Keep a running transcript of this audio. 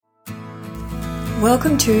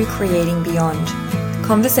Welcome to Creating Beyond,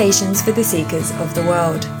 conversations for the seekers of the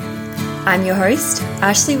world. I'm your host,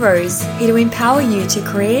 Ashley Rose, here to empower you to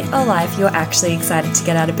create a life you're actually excited to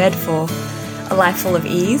get out of bed for. A life full of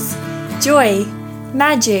ease, joy,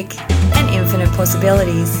 magic, and infinite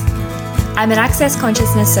possibilities. I'm an Access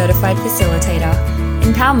Consciousness certified facilitator,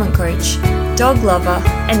 empowerment coach, dog lover,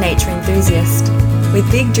 and nature enthusiast,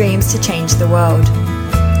 with big dreams to change the world.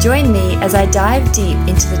 Join me as I dive deep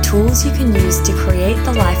into the tools you can use to create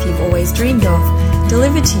the life you've always dreamed of,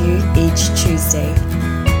 delivered to you each Tuesday.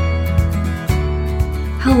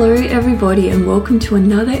 Hello everybody, and welcome to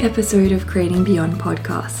another episode of Creating Beyond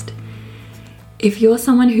podcast. If you're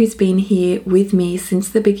someone who's been here with me since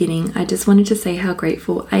the beginning, I just wanted to say how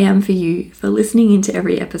grateful I am for you for listening into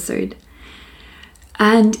every episode.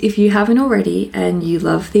 And if you haven't already and you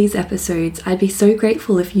love these episodes, I'd be so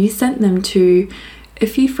grateful if you sent them to a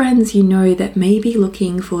few friends you know that may be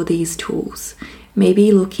looking for these tools,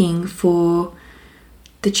 maybe looking for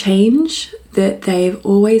the change that they've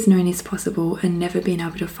always known is possible and never been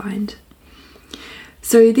able to find.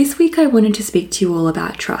 So this week I wanted to speak to you all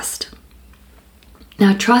about trust.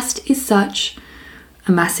 Now, trust is such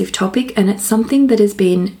a massive topic, and it's something that has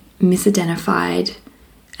been misidentified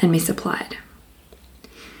and misapplied.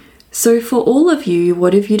 So for all of you,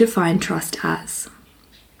 what have you defined trust as?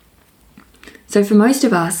 So for most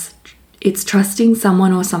of us, it's trusting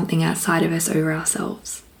someone or something outside of us over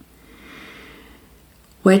ourselves.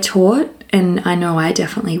 We're taught, and I know I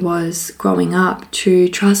definitely was growing up, to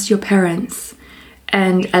trust your parents,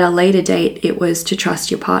 and at a later date it was to trust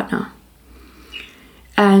your partner.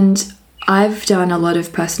 And I've done a lot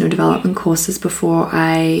of personal development courses before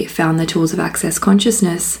I found the tools of Access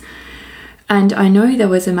Consciousness, and I know there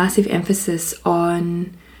was a massive emphasis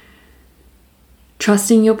on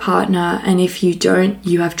trusting your partner, and if you don't,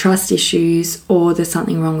 you have trust issues or there's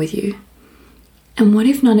something wrong with you. And what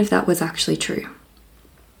if none of that was actually true?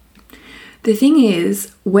 The thing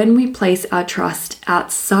is, when we place our trust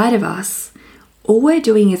outside of us, all we're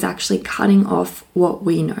doing is actually cutting off what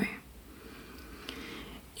we know.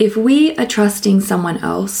 If we are trusting someone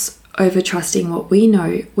else over trusting what we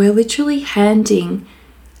know, we're literally handing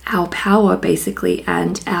our power basically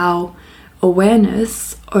and our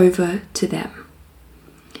awareness over to them.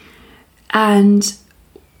 And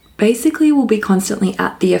basically we'll be constantly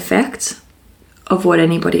at the effect of what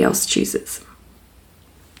anybody else chooses.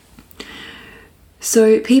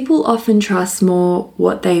 So people often trust more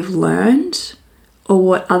what they've learned or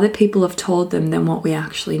what other people have told them than what we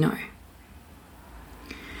actually know.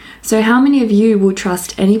 So how many of you will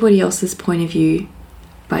trust anybody else's point of view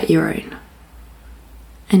but your own?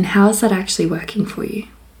 And how's that actually working for you?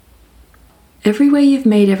 Everywhere you've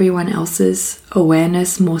made everyone else's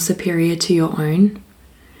awareness more superior to your own,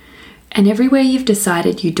 and everywhere you've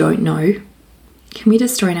decided you don't know, can we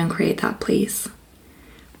destroy and uncreate that, please?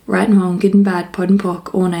 Right and wrong, good and bad, pod and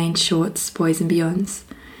poc, all nine shorts, boys and beyonds.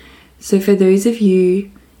 So for those of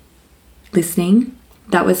you listening,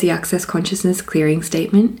 that was the Access Consciousness clearing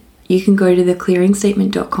statement. You can go to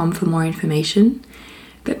theclearingstatement.com for more information.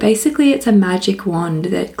 But basically it's a magic wand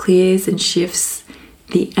that clears and shifts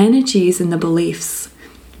the energies and the beliefs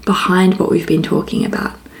behind what we've been talking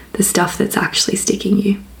about, the stuff that's actually sticking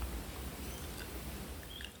you.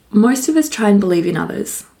 Most of us try and believe in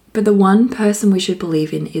others, but the one person we should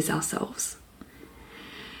believe in is ourselves.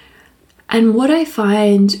 And what I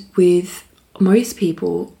find with most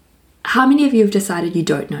people, how many of you have decided you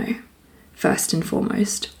don't know, first and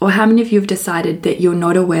foremost? Or how many of you have decided that you're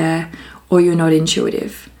not aware or you're not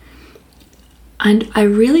intuitive? And I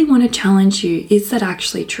really want to challenge you, is that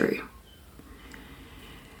actually true?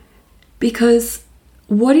 Because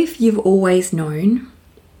what if you've always known,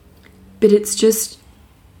 but it's just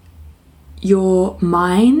your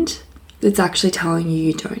mind that's actually telling you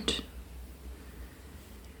you don't?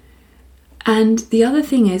 And the other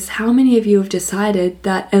thing is, how many of you have decided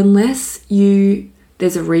that unless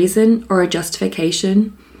there's a reason or a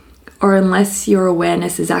justification, or unless your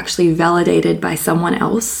awareness is actually validated by someone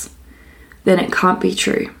else, then it can't be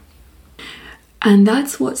true? And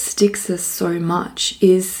that's what sticks us so much,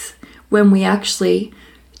 is when we actually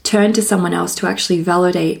turn to someone else to actually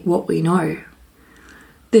validate what we know.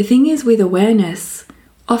 The thing is, with awareness,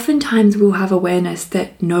 oftentimes we'll have awareness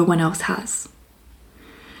that no one else has.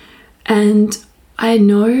 And I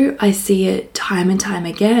know I see it time and time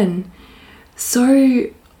again. So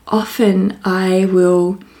often I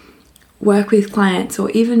will work with clients, or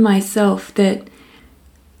even myself, that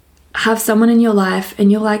have someone in your life and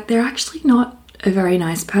you're like, they're actually not a very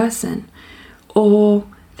nice person, or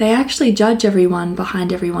they actually judge everyone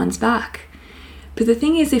behind everyone's back. But the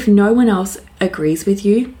thing is, if no one else agrees with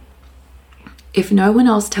you, if no one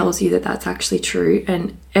else tells you that that's actually true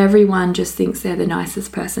and everyone just thinks they're the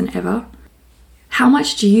nicest person ever, how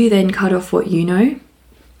much do you then cut off what you know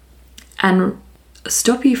and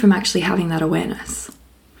stop you from actually having that awareness?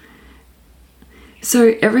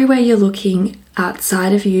 So everywhere you're looking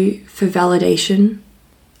outside of you for validation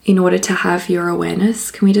in order to have your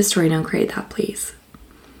awareness, can we destroy and uncreate that, please?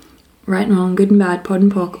 Right and wrong, good and bad, pod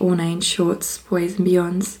and poc, all names, shorts, boys and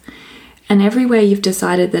beyonds. And everywhere you've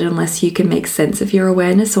decided that unless you can make sense of your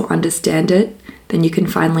awareness or understand it, then you can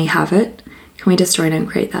finally have it, can we destroy and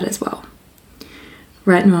uncreate that as well?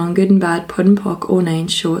 Right and wrong, good and bad, pod and poc, all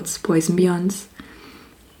names, shorts, boys and beyonds.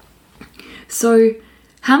 So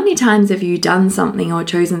how many times have you done something or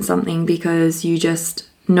chosen something because you just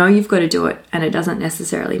know you've got to do it and it doesn't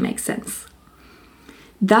necessarily make sense?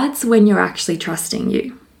 That's when you're actually trusting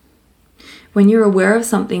you. When you're aware of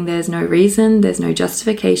something, there's no reason, there's no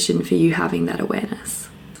justification for you having that awareness.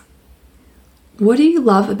 What do you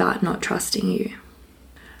love about not trusting you?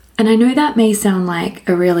 And I know that may sound like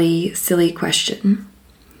a really silly question,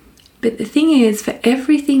 but the thing is, for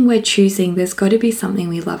everything we're choosing, there's got to be something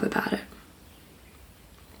we love about it.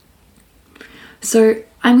 So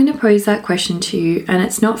I'm going to pose that question to you, and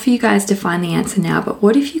it's not for you guys to find the answer now, but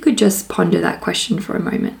what if you could just ponder that question for a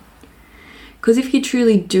moment? Because if you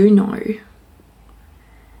truly do know,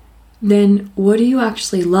 then what do you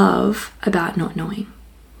actually love about not knowing?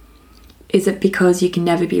 Is it because you can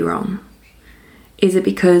never be wrong? Is it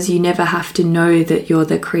because you never have to know that you're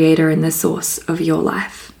the creator and the source of your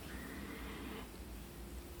life?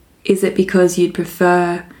 Is it because you'd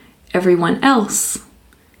prefer everyone else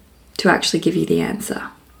to actually give you the answer?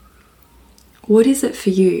 What is it for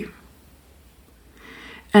you?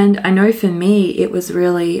 And I know for me, it was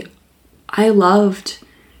really, I loved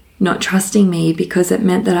not trusting me because it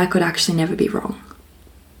meant that I could actually never be wrong.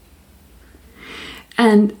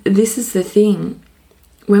 And this is the thing.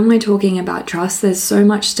 When we're talking about trust, there's so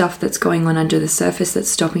much stuff that's going on under the surface that's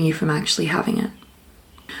stopping you from actually having it.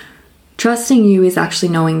 Trusting you is actually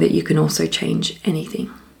knowing that you can also change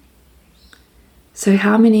anything. So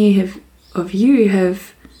how many of you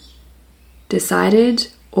have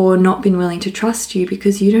decided or not been willing to trust you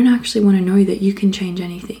because you don't actually want to know that you can change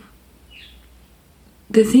anything?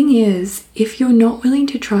 The thing is, if you're not willing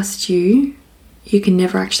to trust you, you can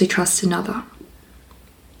never actually trust another.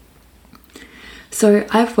 So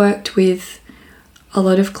I've worked with a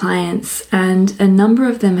lot of clients, and a number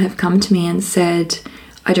of them have come to me and said,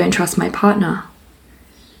 I don't trust my partner.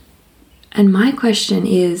 And my question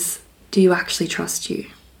is, do you actually trust you?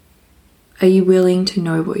 Are you willing to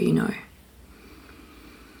know what you know?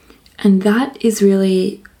 And that is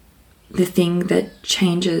really the thing that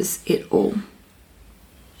changes it all.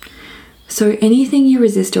 So anything you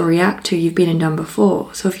resist or react to, you've been and done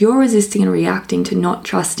before. So if you're resisting and reacting to not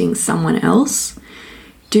trusting someone else,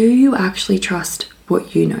 do you actually trust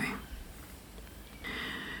what you know?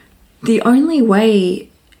 The only way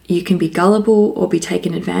you can be gullible or be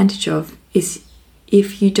taken advantage of is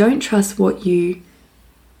if you don't trust what you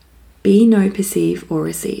be, know, perceive, or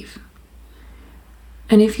receive.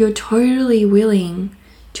 And if you're totally willing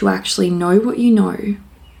to actually know what you know,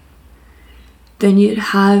 then you'd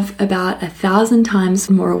have about 1,000 times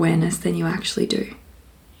more awareness than you actually do.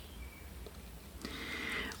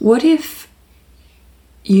 What if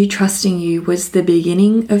you trusting you was the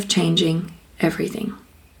beginning of changing everything?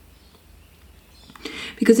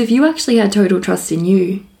 Because if you actually had total trust in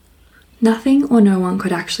you, nothing or no one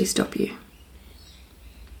could actually stop you.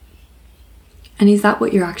 And is that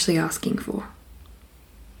what you're actually asking for?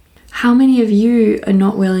 How many of you are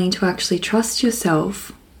not willing to actually trust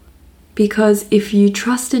yourself? Because if you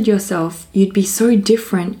trusted yourself, you'd be so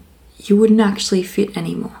different, you wouldn't actually fit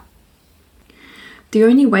anymore. The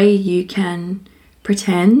only way you can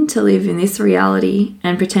pretend to live in this reality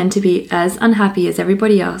and pretend to be as unhappy as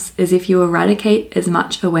everybody else is if you eradicate as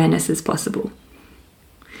much awareness as possible.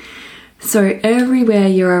 So everywhere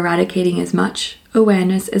you're eradicating as much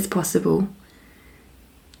awareness as possible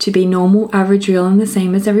to be normal, average, real, and the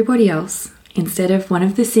same as everybody else, instead of one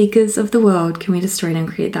of the seekers of the world, can we destroy and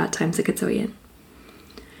create that times a gazillion?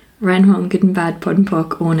 Right and wrong, good and bad, pod and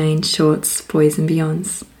poc, all names, shorts, boys and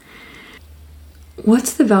beyonds.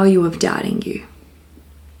 What's the value of doubting you?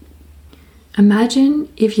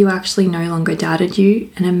 Imagine if you actually no longer doubted you,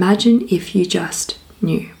 and imagine if you just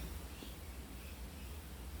knew.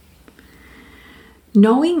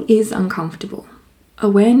 Knowing is uncomfortable.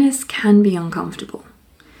 Awareness can be uncomfortable.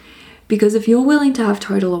 Because if you're willing to have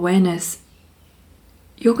total awareness,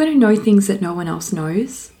 you're going to know things that no one else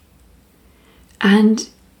knows. And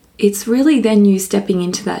it's really then you stepping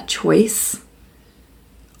into that choice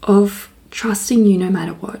of trusting you no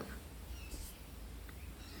matter what.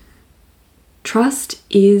 trust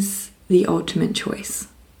is the ultimate choice.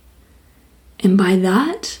 And by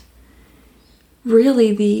that,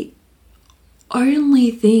 really the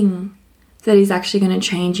only thing that is actually going to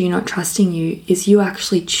change you not trusting you is you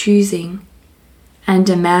actually choosing and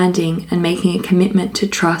demanding and making a commitment to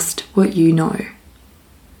trust what you know.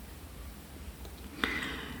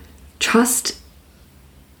 Trust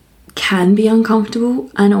can be uncomfortable,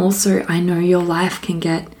 and also I know your life can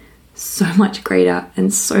get so much greater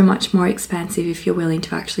and so much more expansive if you're willing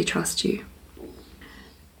to actually trust you.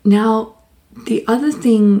 Now, the other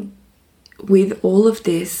thing with all of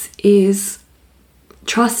this is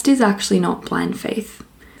trust is actually not blind faith.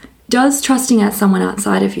 Does trusting at someone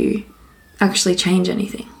outside of you actually change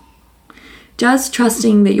anything? Does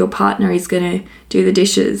trusting that your partner is going to do the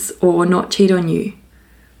dishes or not cheat on you,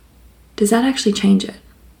 does that actually change it?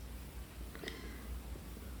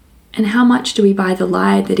 And how much do we buy the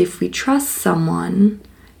lie that if we trust someone,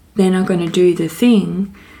 they're not going to do the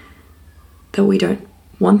thing that we don't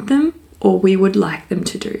want them or we would like them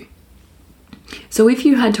to do? So if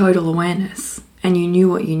you had total awareness and you knew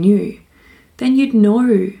what you knew, then you'd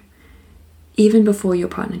know even before your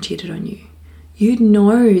partner cheated on you. You'd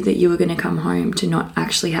know that you were going to come home to not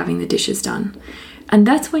actually having the dishes done. And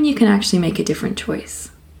that's when you can actually make a different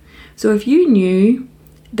choice. So if you knew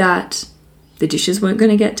that the dishes weren't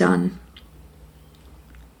going to get done,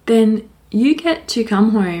 then you get to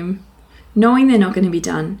come home knowing they're not going to be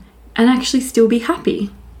done and actually still be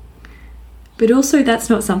happy. But also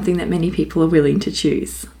that's not something that many people are willing to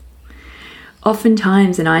choose.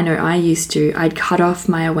 Oftentimes, and I know I used to, I'd cut off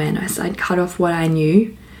my awareness. I'd cut off what I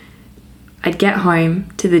knew. I'd get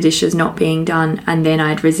home to the dishes not being done, and then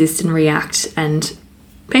I'd resist and react and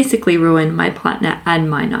basically ruin my partner and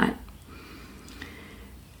my night.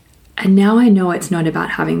 And now I know it's not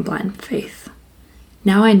about having blind faith.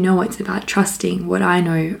 Now I know it's about trusting what I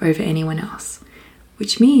know over anyone else,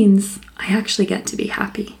 which means I actually get to be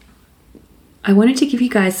happy. I wanted to give you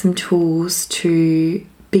guys some tools to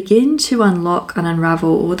begin to unlock and unravel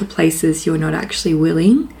all the places you're not actually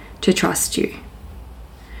willing to trust you,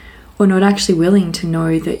 or not actually willing to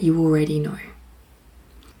know that you already know.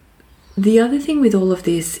 The other thing with all of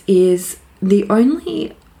this is the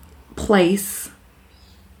only place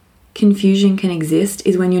confusion can exist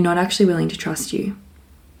is when you're not actually willing to trust you.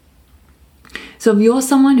 So if you're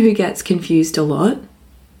someone who gets confused a lot,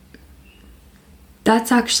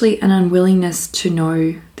 that's actually an unwillingness to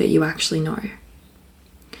know that you actually know.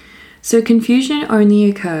 So confusion only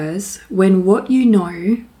occurs when what you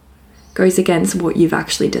know goes against what you've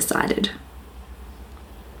actually decided.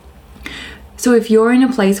 So if you're in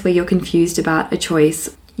a place where you're confused about a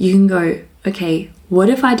choice, you can go, okay, what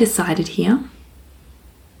have I decided here?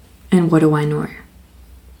 And what do I know?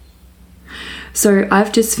 So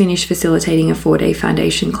I've just finished facilitating a 4-day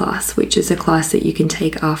foundation class, which is a class that you can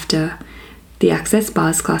take after the Access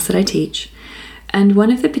Bars class that I teach. And one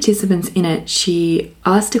of the participants in it, she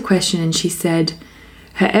asked a question and she said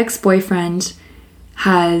her ex-boyfriend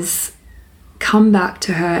has come back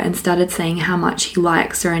to her and started saying how much he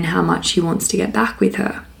likes her and how much he wants to get back with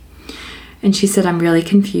her. And she said, I'm really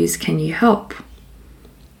confused, can you help?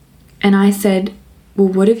 And I said, well,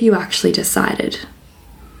 what have you actually decided?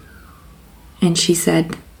 And she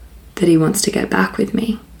said that he wants to get back with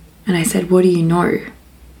me. And I said, what do you know?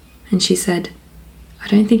 And she said, I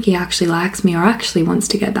don't think he actually likes me or actually wants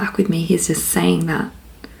to get back with me. He's just saying that.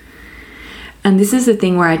 And this is the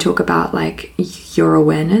thing where I talk about like your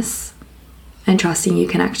awareness and trusting you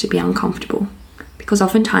can actually be uncomfortable, because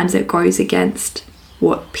oftentimes it goes against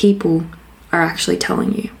what people are actually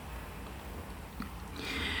telling you.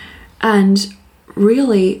 And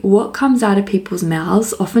really what comes out of people's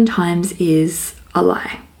mouths oftentimes is a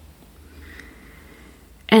lie.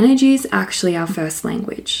 Energy is actually our first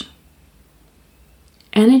language.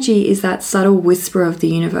 Energy is that subtle whisper of the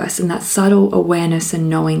universe and that subtle awareness and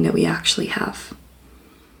knowing that we actually have.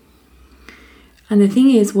 And the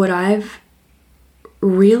thing is, what I've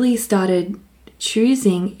really started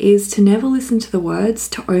choosing is to never listen to the words,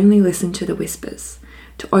 to only listen to the whispers,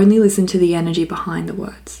 to only listen to the energy behind the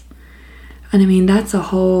words. And I mean, that's a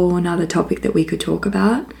whole another topic that we could talk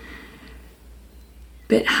about.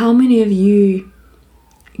 But how many of you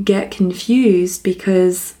get confused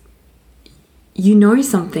because you know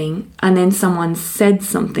something and then someone said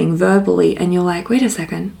something verbally and you're like, wait a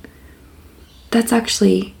second, that's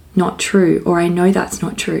actually not true, or I know that's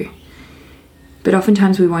not true. But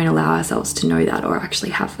oftentimes we won't allow ourselves to know that or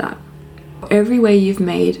actually have that. Every way you've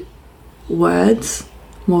made words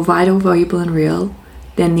more vital, valuable and real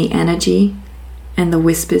than the energy and the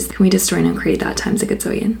whispers, can we destroy and create that times a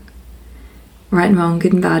gazillion? Right and wrong,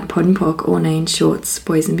 good and bad, pod and pock, all names, shorts,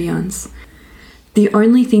 boys and beyonds. The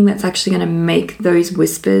only thing that's actually going to make those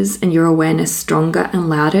whispers and your awareness stronger and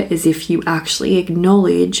louder is if you actually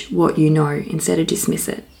acknowledge what you know instead of dismiss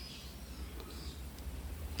it.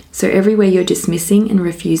 So everywhere you're dismissing and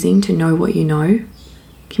refusing to know what you know,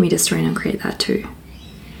 can we just try and create that too?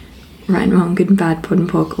 Right and wrong, good and bad, pod and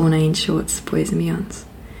pock, all nine shorts, boys and beyonds.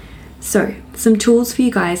 So, some tools for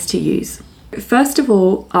you guys to use. First of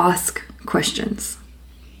all, ask questions.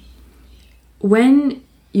 When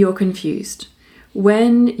you're confused,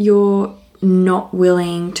 when you're not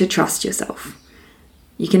willing to trust yourself,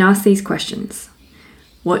 you can ask these questions.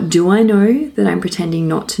 What do I know that I'm pretending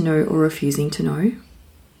not to know or refusing to know?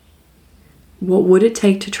 What would it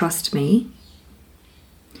take to trust me?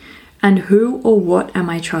 And who or what am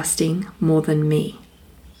I trusting more than me?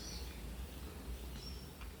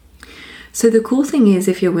 So the cool thing is,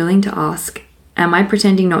 if you're willing to ask, am I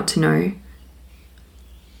pretending not to know?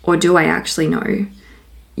 Or do I actually know?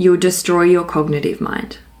 You'll destroy your cognitive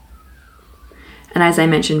mind. And as I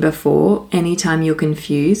mentioned before, anytime you're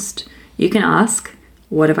confused, you can ask,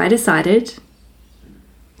 what have I decided?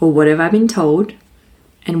 Or what have I been told?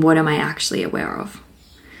 And what am I actually aware of?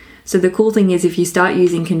 So the cool thing is, if you start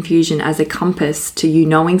using confusion as a compass to you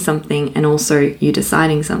knowing something and also you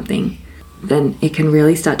deciding something, then it can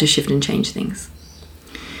really start to shift and change things.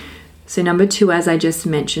 So number 2, as I just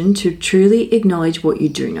mentioned, to truly acknowledge what you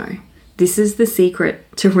do know. This is the secret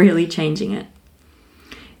to really changing it.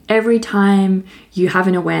 Every time you have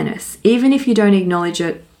an awareness, even if you don't acknowledge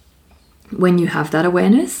it when you have that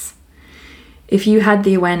awareness, if you had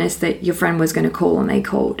the awareness that your friend was going to call and they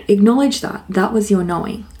called, acknowledge that. That was your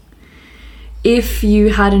knowing. If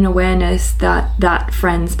you had an awareness that that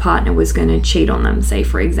friend's partner was going to cheat on them, say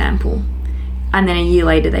for example, and then a year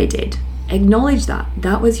later they did, acknowledge that.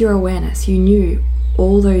 That was your awareness. You knew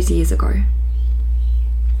all those years ago.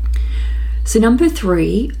 So number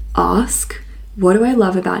 3, ask, what do I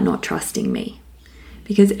love about not trusting me?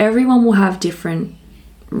 Because everyone will have different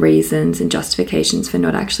reasons and justifications for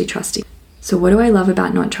not actually trusting. So what do I love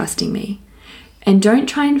about not trusting me? And don't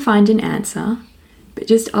try and find an answer, but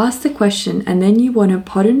just ask the question, and then you want to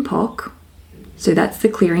pod and pock. So that's the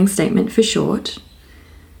clearing statement for short.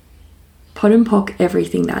 Pod and pock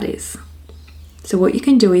everything that is. So what you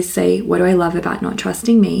can do is say, what do I love about not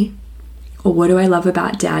trusting me? Or what do I love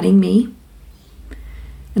about doubting me?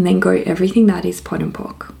 And then go everything that is pod and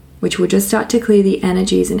pock, which will just start to clear the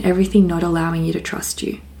energies and everything not allowing you to trust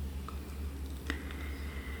you.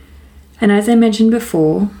 And as I mentioned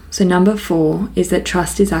before, so number 4 is that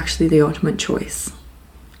trust is actually the ultimate choice.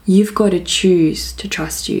 You've got to choose to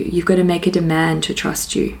trust you. You've got to make a demand to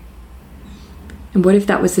trust you. And what if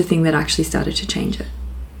that was the thing that actually started to change it?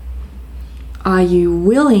 Are you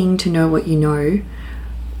willing to know what you know?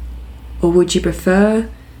 Or would you prefer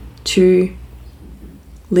to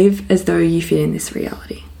live as though you fit in this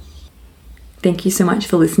reality? Thank you so much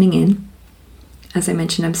for listening in. As I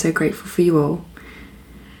mentioned, I'm so grateful for you all.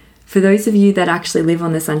 For those of you that actually live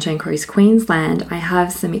on the Sunshine Coast, Queensland, I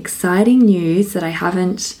have some exciting news that I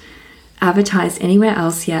haven't advertised anywhere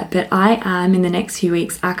else yet, but I am in the next few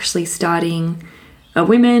weeks actually starting a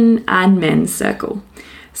women and men's circle.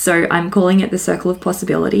 So I'm calling it the Circle of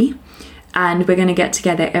Possibility, and we're going to get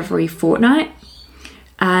together every fortnight,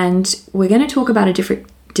 and we're going to talk about a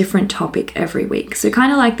different topic every week. So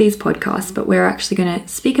kind of like these podcasts, but we're actually going to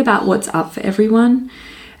speak about what's up for everyone.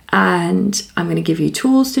 And I'm going to give you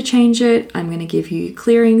tools to change it. I'm going to give you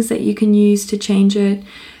clearings that you can use to change it.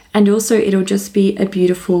 And also it'll just be a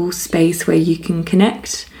beautiful space where you can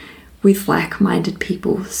connect with like-minded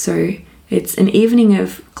people. So it's an evening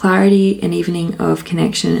of clarity, an evening of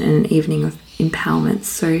connection, and an evening of empowerment.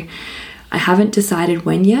 So I haven't decided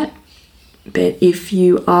when yet, but if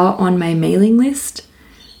you are on my mailing list,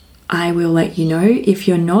 I will let you know. If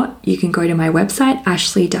you're not, you can go to my website,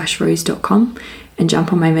 ashley-rose.com, and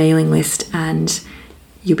jump on my mailing list, and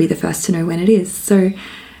you'll be the first to know when it is. So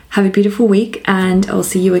have a beautiful week, and I'll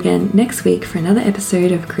see you again next week for another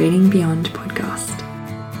episode of Creating Beyond podcast.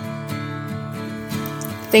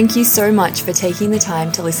 Thank you so much for taking the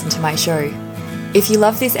time to listen to my show. If you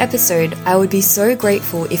love this episode, I would be so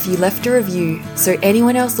grateful if you left a review so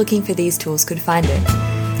anyone else looking for these tools could find it.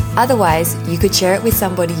 Otherwise, you could share it with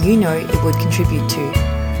somebody you know it would contribute to.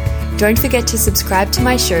 Don't forget to subscribe to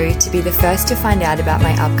my show to be the first to find out about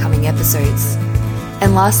my upcoming episodes.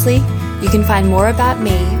 And lastly, you can find more about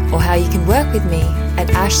me or how you can work with me at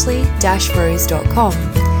ashley-rose.com,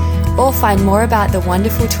 or find more about the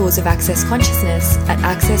wonderful tools of Access Consciousness at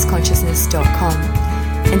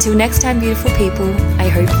accessconsciousness.com. Until next time, beautiful people, I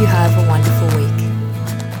hope you have a wonderful week.